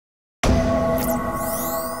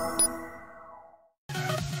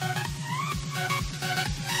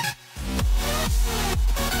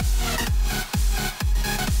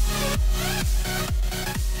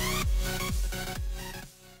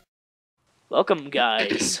Welcome,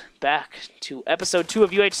 guys, back to episode 2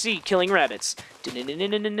 of UHC, Killing Rabbits.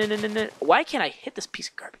 Why can't I hit this piece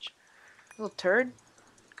of garbage? Little turd?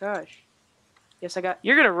 Gosh. Yes, I got...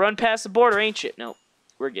 You're gonna run past the border, ain't you? No,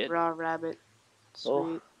 we're good. Raw rabbit. Sweet.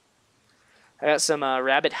 Oh. I got some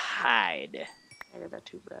rabbit hide. I got that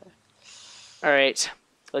too, bad. Alright.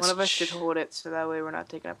 One of us should hold it, so that way we're not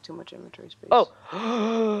taking up too much inventory space.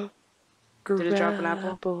 Oh! Did it drop an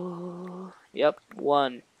apple? Yep,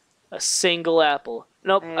 one. A single apple.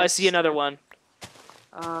 Nope, I see another one.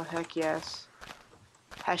 Oh, heck yes.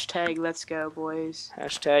 Hashtag let's go, boys.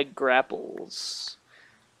 Hashtag grapples.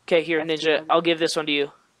 Okay, here, Ninja, I'll give this one to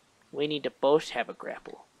you. We need to both have a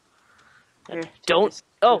grapple. Here, don't...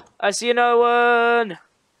 Oh, I see another one!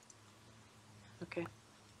 Okay.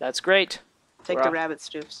 That's great. Take the rabbit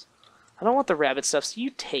stuffs. I don't want the rabbit stuff, so you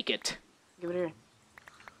take it. Give it here.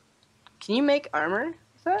 Can you make armor?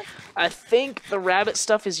 Is that? I think the rabbit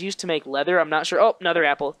stuff is used to make leather. I'm not sure. Oh, another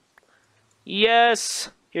apple.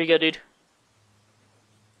 Yes! Here you go, dude.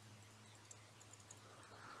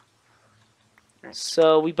 Right.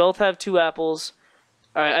 So, we both have 2 apples.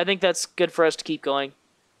 Alright, I think that's good for us to keep going.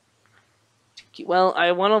 Well,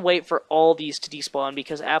 I want to wait for all these to despawn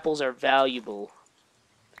because apples are valuable.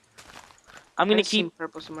 I'm going to keep...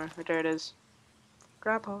 purple somewhere. Right there it is.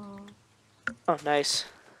 Grapple. Oh, nice.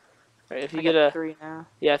 Alright, if you I get got a... 3 now.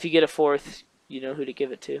 Yeah, if you get a 4th, you know who to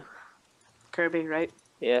give it to. Kirby, right?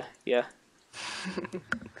 Yeah, yeah.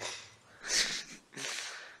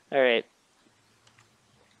 Alright.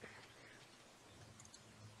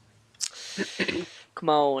 Come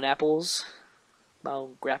on, apples. Come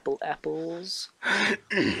on, grapple apples.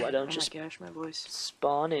 Why don't you gosh, my voice.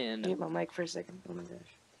 spawn in? Mute my mic for a second. Oh my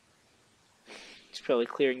gosh. He's probably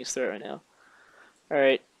clearing his throat right now.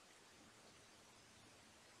 Alright.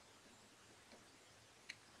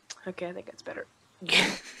 Okay, I think that's better.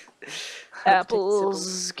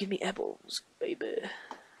 Apples. Give me apples, baby.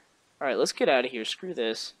 Alright, let's get out of here. Screw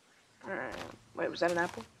this. Alright. Wait, was that an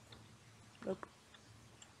apple? Nope.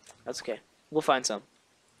 That's okay. We'll find some.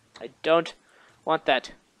 I don't want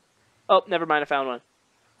that. Oh, never mind. I found one.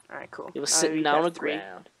 Alright, cool. It was sitting down on the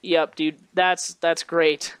ground. Yep, dude. That's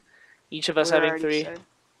great. Each of us having 3.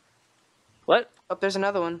 What? Oh, there's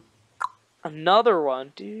another one. Another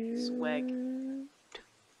one, dude. Swag.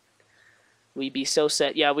 We'd be so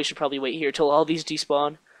set. Yeah, we should probably wait here till all these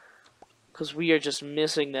despawn. Because we are just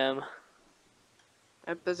missing them.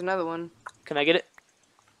 Yep, there's another one. Can I get it?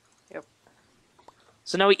 Yep.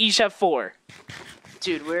 So now we each have 4.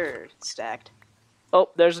 Dude, we're stacked. Oh,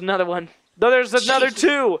 there's another one. No, there's another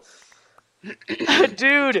 2!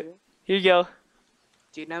 Dude! Here you go.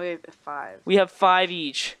 Dude, now we have 5. We have 5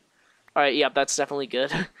 each. Alright, yeah, that's definitely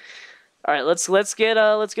good. Alright, let's get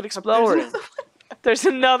exploring. There's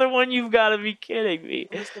another one, you've gotta be kidding me.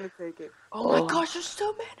 I'm just gonna take it. Oh my gosh, there's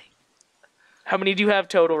so many! How many do you have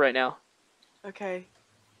total right now? Okay.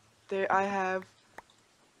 There I have...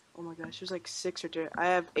 Oh my gosh, there's like 6 or 2. I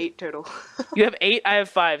have 8 total. You have 8, I have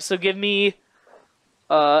 5. So give me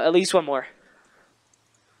at least one more.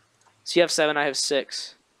 So you have 7, I have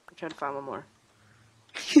 6. I'm trying to find one more.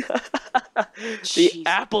 The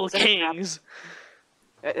Apple Kings.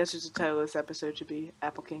 That's just the title of this episode should be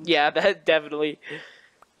Apple Kings. Yeah, that definitely.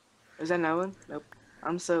 Is that no one? Nope.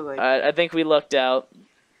 I'm so like. I think we lucked out.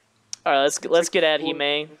 All right, let's get at it,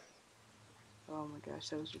 man. Oh my gosh,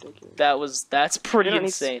 that was ridiculous. That's pretty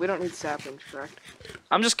insane. We don't need saplings, correct?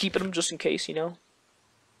 I'm just keeping them just in case, you know.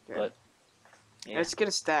 Yeah. But yeah. Let's get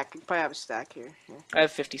a stack. You probably have a stack here. I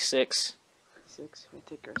have 56. 6. Let me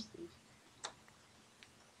take the rest of these.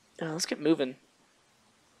 Let's get moving.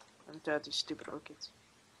 I'm done with these stupid orchids.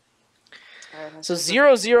 Right, so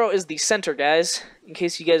 0, is the center, guys. In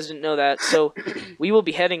case you guys didn't know that. So we will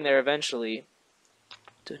be heading there eventually.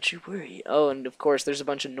 Don't you worry. Oh, and of course there's a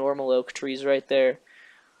bunch of normal oak trees right there.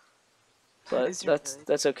 But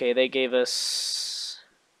that's okay. They gave us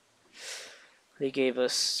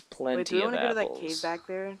plenty Wait, do we of want to go to that apples. cave back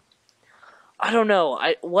there? I don't know.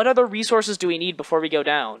 What other resources do we need before we go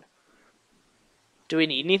down? Do we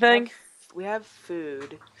need anything? We have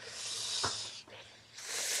food.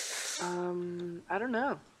 I don't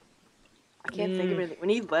know. I can't think of anything. We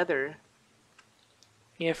need leather.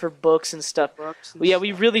 Yeah, for books and stuff. We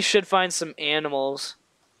really should find some animals.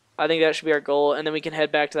 I think that should be our goal, and then we can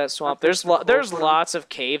head back to that swamp. There's lots of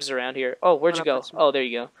caves around here. Oh, where'd you go? Oh, there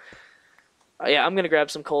you go. Yeah, I'm gonna grab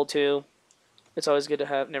some coal too. It's always good to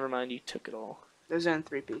have. Never mind, you took it all. Those are in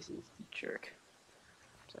 3 pieces. Jerk.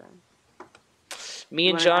 Sorry. Me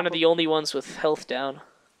and John are the only ones with health down.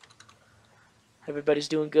 Everybody's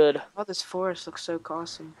doing good. Oh, this forest looks so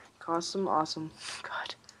awesome. Awesome.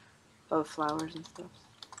 God. Oh, the flowers and stuff.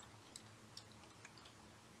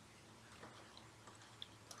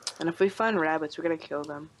 And if we find rabbits, we're gonna kill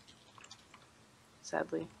them.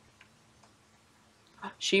 Sadly.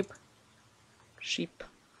 Sheep. Sheep.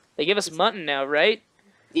 They give us mutton now, right?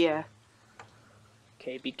 Yeah.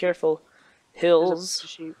 Okay, be careful. There's a Hills. bunch of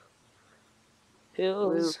sheep.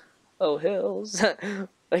 Hills. Oh, hills.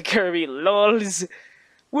 Like Kirby. Lols.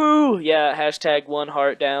 Woo! Yeah, hashtag 1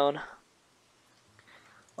 heart down.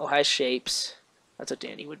 Oh, hi, shapes. That's what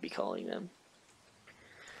Danny would be calling them.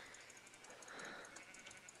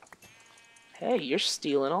 Hey, you're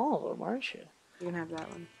stealing all of them, aren't you? You can have that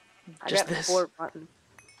one. Just I got this. 4 mutton.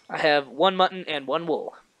 I have 1 mutton and 1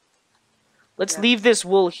 wool. Let's Yeah. leave this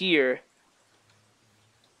wool here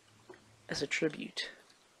as a tribute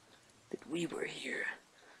that we were here.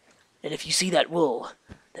 And if you see that wool,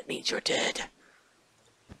 that means you're dead.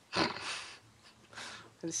 I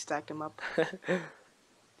just stacked them up. Did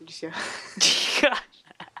you see?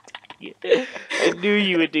 I knew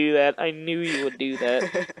you would do that. I knew you would do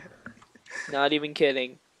that. Not even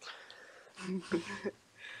kidding.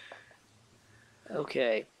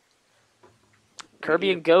 Okay.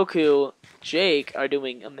 Kirby and Goku, Jake, are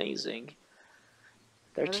doing amazing.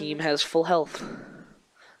 Their team has full health.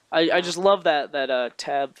 I just love that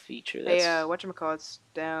tab feature. That's... Hey, whatchamacallit's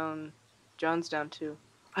down. John's down too.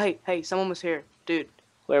 Hey, someone was here. Dude.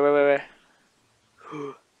 Where?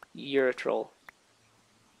 You're a troll.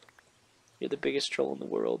 You're the biggest troll in the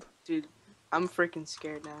world. Dude, I'm freaking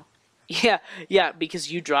scared now. Yeah,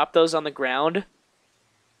 because you dropped those on the ground.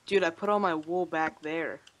 Dude, I put all my wool back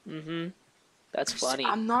there. Mm-hmm. That's funny.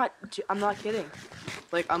 I'm not kidding.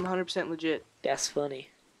 Like, I'm 100% legit. That's funny.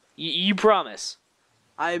 You promise?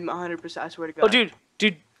 I'm 100%, I swear to God. Oh,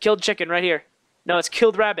 dude, killed chicken right here. No, it's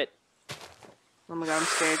killed rabbit. Oh my God, I'm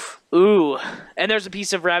scared. Ooh, and there's a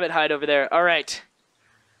piece of rabbit hide over there. All right.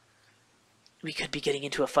 We could be getting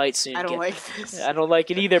into a fight soon. I don't like this. I don't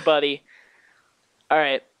like it either, buddy. All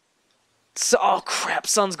right. So, oh, crap,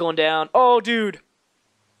 sun's going down. Oh, dude.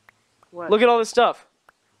 What? Look at all this stuff.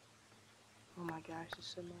 Oh my gosh,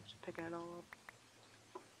 there's so much. Picking it all up.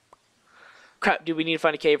 Crap, dude, we need to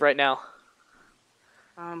find a cave right now.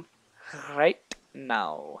 Right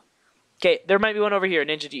now. Okay, there might be one over here.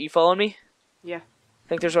 Ninja, you following me? Yeah. I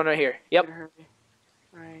think there's one right here. Yep.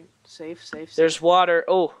 Alright, safe. There's water.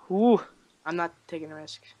 Oh, ooh. I'm not taking a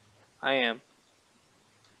risk. I am.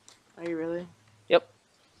 Are you really? Yep.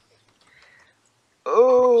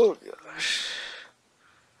 Oh, gosh.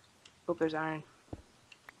 Hope there's iron.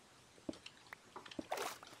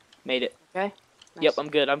 Made it. Okay. Nice. Yep, I'm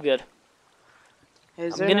good. I'm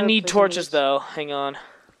gonna need torches, though. Hang on.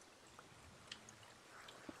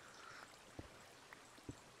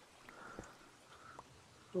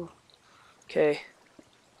 Ooh. Okay.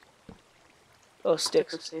 Oh,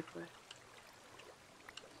 sticks.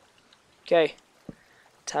 Okay.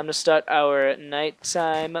 Time to start our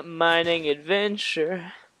nighttime mining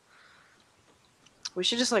adventure. We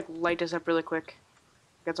should just, like, light this up really quick.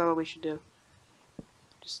 That's all we should do.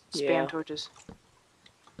 Just spam torches.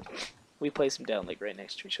 We place them down, like, right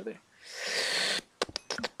next to each other.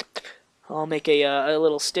 I'll make a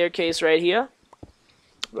little staircase right here.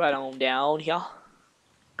 Right on down here.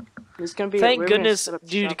 It's gonna be. Thank goodness,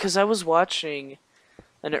 dude, because I was watching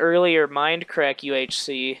an earlier Mindcrack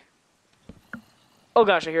UHC. Oh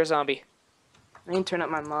gosh, I hear a zombie. I need to turn up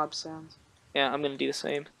my mob sounds. Yeah, I'm gonna do the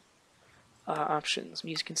same. Options,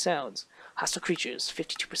 music and sounds. Hostile creatures,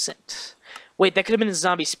 52%. Wait, that could have been a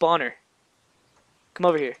zombie spawner. Come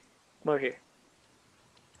over here. Come over here.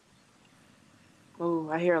 Oh,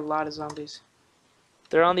 I hear a lot of zombies.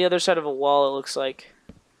 They're on the other side of a wall, it looks like.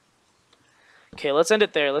 Okay, let's end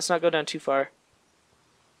it there. Let's not go down too far.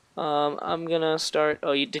 I'm gonna start...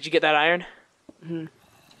 Oh, did you get that iron? Mm-hmm.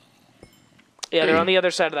 Yeah, they're on the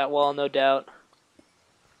other side of that wall, no doubt.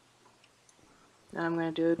 Now I'm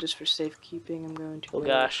gonna do it just for safekeeping. I'm going to... Oh,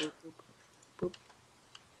 gosh. Boop, boop,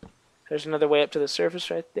 boop. There's another way up to the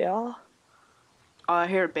surface right there. Oh, I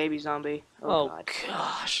hear a baby zombie. Oh, God.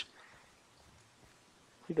 gosh.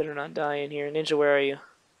 We better not die in here. Ninja, where are you?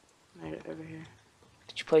 Right over here.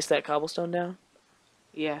 Did you place that cobblestone down?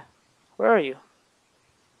 Yeah. Where are you?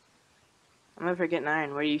 I'm over here getting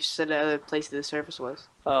iron. Where you said the other place to the surface was.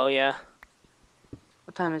 Oh, yeah.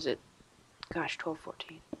 What time is it? Gosh,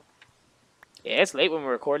 12:14. Yeah, it's late when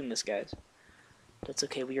we're recording this, guys. That's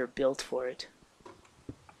okay. We are built for it.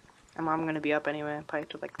 I'm gonna be up anyway. Probably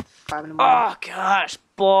till like 5 in the morning. Oh, gosh.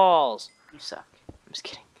 Balls. You suck. I'm just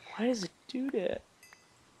kidding. Why does it do that?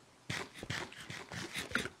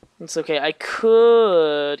 It's okay. I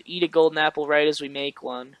could eat a golden apple right as we make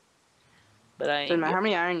one. But I ain't. How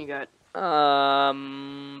many iron you got?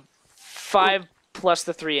 5 plus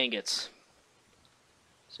the 3 ingots.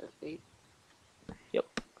 So 8.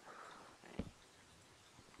 Yep.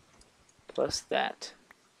 Plus that.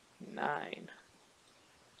 9.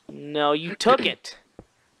 No, you took it.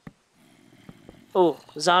 Oh,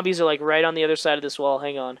 zombies are like right on the other side of this wall.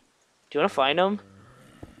 Hang on. Do you want to find them?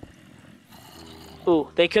 Ooh,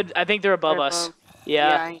 they could. I think they're above They're us. above.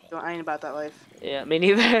 Yeah. I ain't about that life. Yeah, me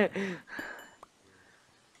neither.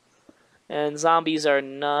 And zombies are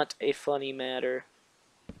not a funny matter.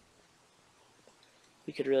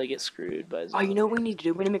 We could really get screwed by zombies. Oh, you know what we need to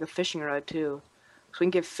do? We need to make a fishing rod too, so we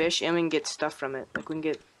can get fish and we can get stuff from it. Like we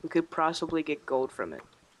could possibly get gold from it.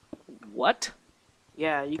 What?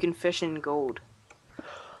 Yeah, you can fish in gold.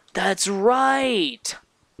 That's right.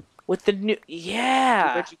 With the new,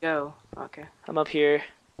 yeah. Where'd you go? Okay. I'm up here.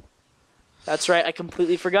 That's right. I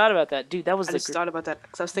completely forgot about that, dude. That was I just thought about that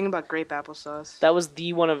because I was thinking about grape applesauce. That was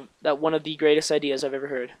one of the greatest ideas I've ever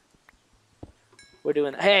heard. We're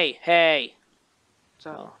doing. Hey, hey.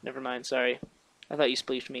 So. Oh, never mind. Sorry. I thought you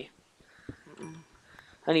spleefed me.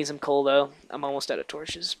 I need some coal though. I'm almost out of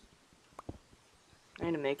torches. I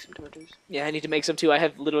need to make some torches. Yeah, I need to make some too. I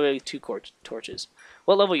have literally 2 torches.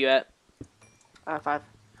 What level are you at? 5.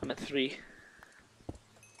 I'm at 3.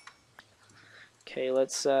 Okay,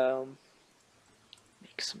 let's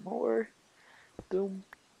make some more. Boom.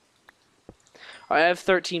 Alright, I have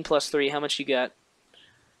 13 plus 3. How much you got?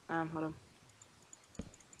 Hold on.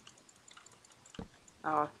 Oh,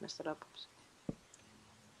 I messed it up. Oops.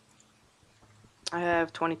 I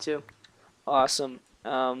have 22. Awesome.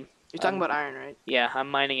 You're talking about iron, right? Yeah, I'm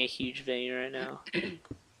mining a huge vein right now.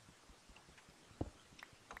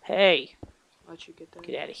 Hey! Let you get that.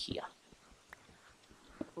 Get out of here.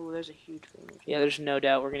 Oh, there's a huge vein. Yeah, there's no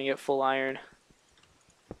doubt we're gonna get full iron.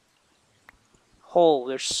 Oh,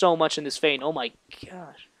 there's so much in this vein. Oh my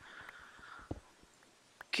gosh.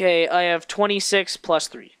 Okay, I have 26 plus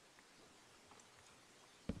 3.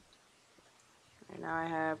 Right now I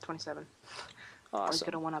have 27. Awesome. I was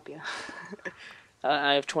gonna one up you.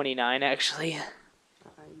 I have 29 actually. You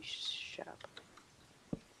shut up.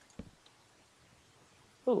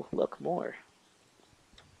 Oh, look, more.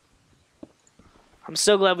 I'm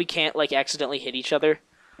so glad we can't like accidentally hit each other.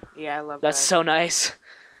 Yeah, I love That's that. so nice.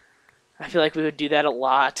 I feel like we would do that a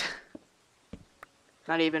lot.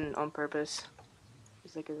 Not even on purpose.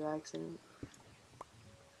 It's like an accident.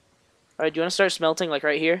 Alright, do you want to start smelting like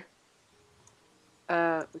right here?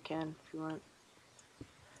 We can if you want.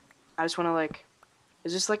 I just want to like.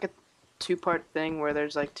 Is this like a 2-part thing where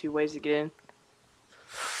there's like 2 ways to get in?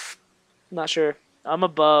 I'm not sure. I'm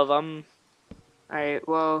above. I'm. Alright,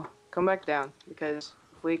 well, come back down because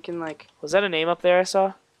if we can like. Was that a name up there I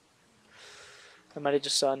saw? I might have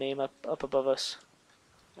just saw a name up above us.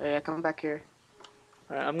 Oh, yeah, come back here.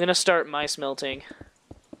 Alright, I'm gonna start my smelting.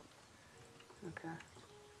 Okay.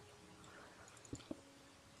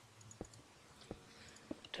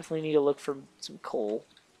 Definitely need to look for some coal.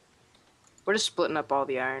 We're just splitting up all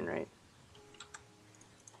the iron, right?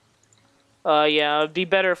 Yeah, it'd be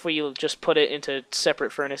better if we just put it into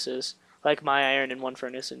separate furnaces. Like my iron in one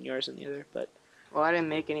furnace and yours in the other, but... Well, I didn't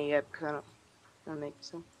make any yet because I don't make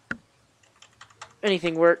some.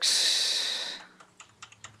 Anything works.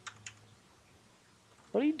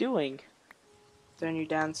 What are you doing? Throwing you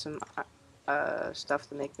down some stuff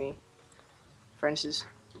to make me furnaces.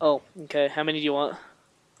 Oh, okay. How many do you want?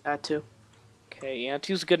 2. Okay, yeah,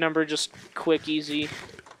 2's a good number, just quick, easy.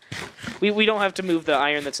 We don't have to move the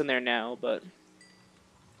iron that's in there now, but...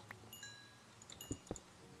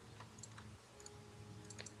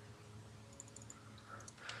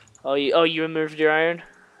 Oh, you removed your iron?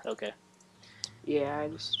 Okay. Yeah, I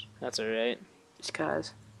just... That's alright. Just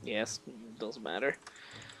cause. Yes, doesn't matter.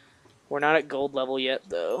 We're not at gold level yet,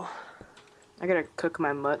 though. I gotta cook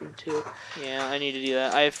my mutton, too. Yeah, I need to do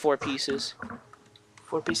that. I have 4 pieces.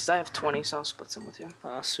 4 pieces. I have 20, so I'll split some with you.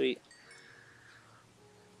 Oh, sweet.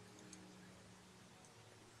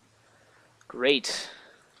 Great.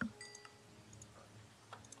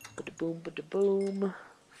 Ba-da-boom, ba-da-boom.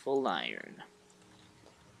 Full iron.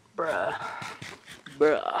 Bruh.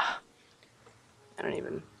 Bruh. I don't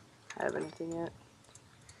even have anything yet.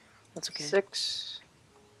 That's okay. 6,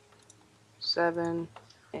 7,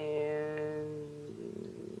 and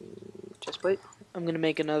chest plate. I'm gonna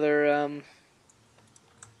make another,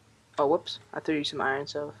 Oh, whoops. I threw you some iron,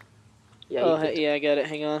 so... Yeah, oh, yeah, I got it.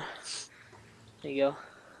 Hang on. There you go.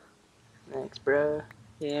 Thanks, bruh.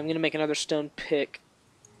 Yeah, I'm gonna make another stone pick.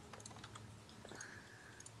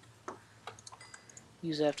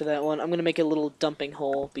 Use after that one. I'm gonna make a little dumping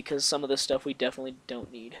hole because some of this stuff we definitely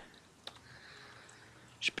don't need.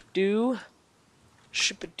 Ship-a-doo.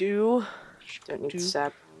 Ship-a-doo. Don't need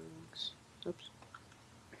saplings. Oops.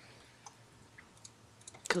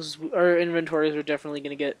 Because our inventories are definitely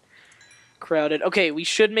gonna get crowded. Okay, we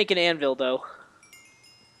should make an anvil, though.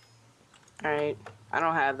 Alright. I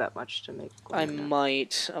don't have that much to make. I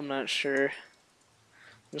might. I'm not sure.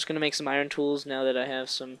 I'm just going to make some iron tools now that I have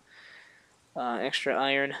some extra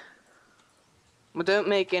iron. Well, don't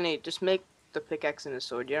make any. Just make the pickaxe and the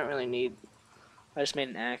sword. You don't really need... I just made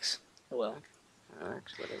an axe. Oh, well.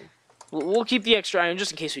 Axe, whatever. We'll keep the extra iron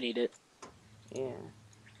just in case we need it. Yeah.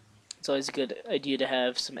 It's always a good idea to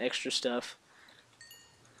have some extra stuff.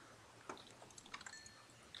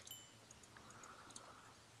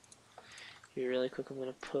 Here, really quick, I'm going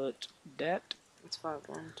to put that. It's 5,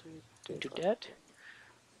 1, 2, 3, Do 4. that.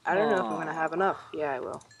 I don't know if I'm going to have enough. Yeah, I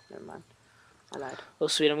will. Never mind. I lied. Oh,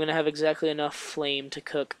 sweet. I'm going to have exactly enough flame to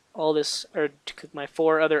cook all this, or to cook my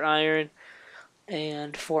 4 other iron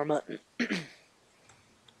and 4 mutton.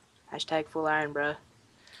 Hashtag full iron, bruh.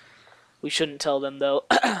 We shouldn't tell them, though.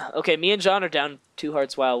 Okay, me and John are down 2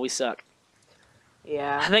 hearts. Wow, we suck.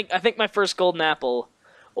 Yeah. I think my first golden apple.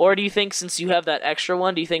 Or do you think, since you have that extra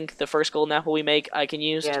one, do you think the first golden apple we make I can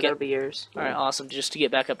use? Yeah, to that'll be yours. All right, awesome. Just to get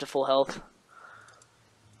back up to full health.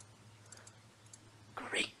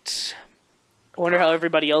 Great. I wonder how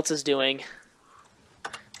everybody else is doing.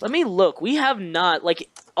 Let me look. We have not, like,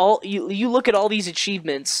 all you look at all these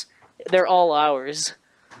achievements. They're all ours.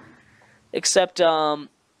 Except a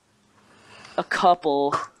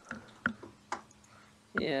couple.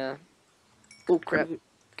 Yeah. Oh crap.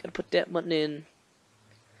 Gotta put that mutton in.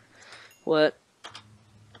 What?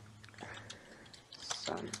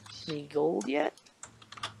 Any gold yet?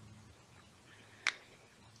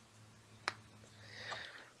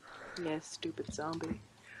 Yeah, stupid zombie.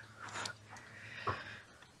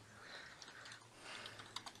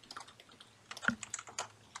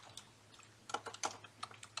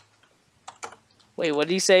 Wait, what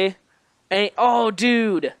did he say? Oh,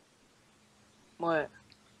 dude! What?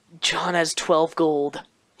 John has 12 gold.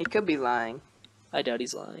 He could be lying. I doubt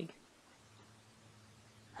he's lying.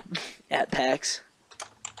 At PAX.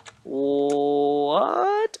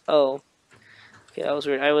 What? Oh. Okay, that was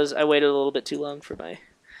weird. I waited a little bit too long for my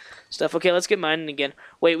stuff. Okay, let's get mining again.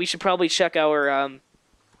 Wait, we should probably check our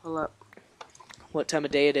Hold up. what time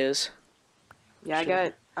of day it is.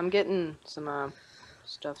 Yeah, I'm getting some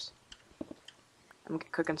stuffs. I'm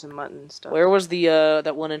cooking some mutton and stuff. Where was the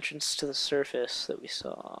that one entrance to the surface that we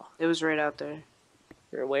saw? It was right out there.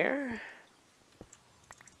 Where?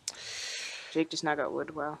 Jake just now got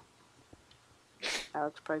wood. Wow.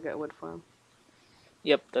 Alex probably got wood for him.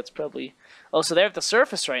 Yep, that's probably... Oh, so they're at the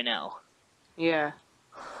surface right now. Yeah.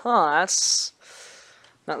 Huh, that's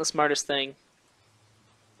not the smartest thing.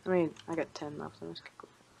 I mean, I got 10 left.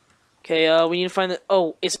 Okay, we need to find the...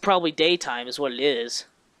 Oh, it's probably daytime is what it is.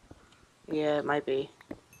 Yeah, it might be.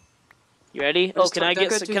 You ready? Oh, can I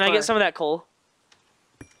get some of that coal?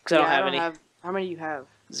 Because I don't have any. How many do you have?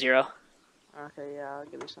 0. Okay, yeah, I'll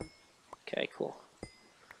give you some. Okay, cool.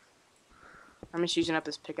 I'm just using up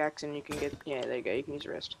this pickaxe and you can get... Yeah, there you go. You can use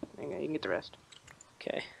the rest. There you go. You can get the rest.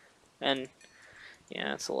 Okay. And... Yeah,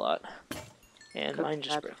 that's a lot. And Cook mine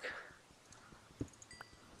just that. broke.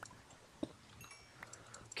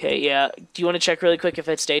 Okay, yeah. Do you want to check really quick if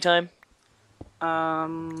it's daytime? Where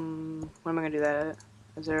am I gonna do that at?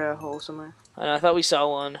 Is there a hole somewhere? I thought we saw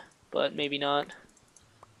one, but maybe not.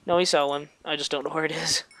 No, we saw one. I just don't know where it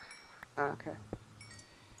is. Oh, okay.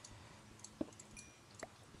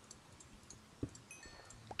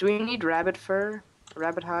 Do we need rabbit fur?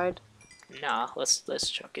 Rabbit hide? Nah, let's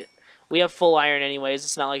chuck it. We have full iron anyways.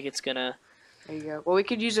 It's not like it's gonna... There you go. Well, we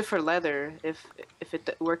could use it for leather if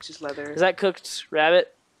it works as leather. Is that cooked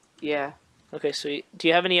rabbit? Yeah. Okay, sweet. Do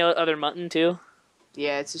you have any other mutton too?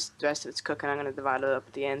 Yeah, it's just the rest of it's cooking. I'm gonna divide it up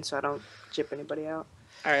at the end so I don't chip anybody out.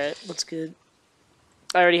 Alright, that's good.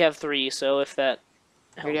 I already have 3, so if that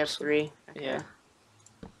helps. You already have 3? Okay. Yeah.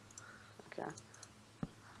 Okay.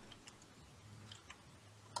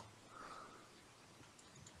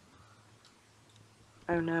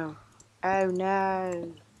 Oh no. Oh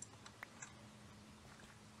no.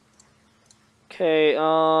 Okay,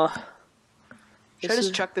 Should I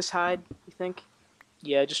just chuck this hide, you think?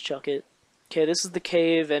 Yeah, just chuck it. Okay, this is the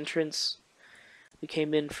cave entrance we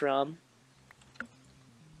came in from.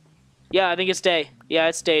 Yeah, I think it's day. Yeah,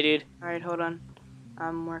 it's day, dude. Alright, hold on.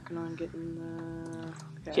 I'm working on getting the...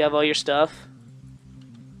 Okay. Do you have all your stuff?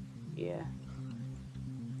 Yeah.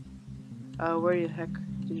 Oh, where the heck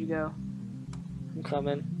did you go? I'm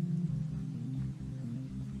coming.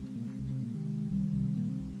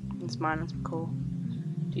 It's mine, it's cool.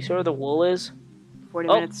 Do you see where the wool is? 40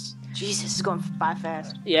 Oh. minutes. Jesus, it's going by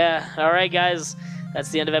fast. Yeah, alright guys. That's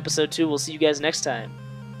the end of episode 2. We'll see you guys next time.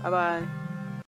 Bye-bye.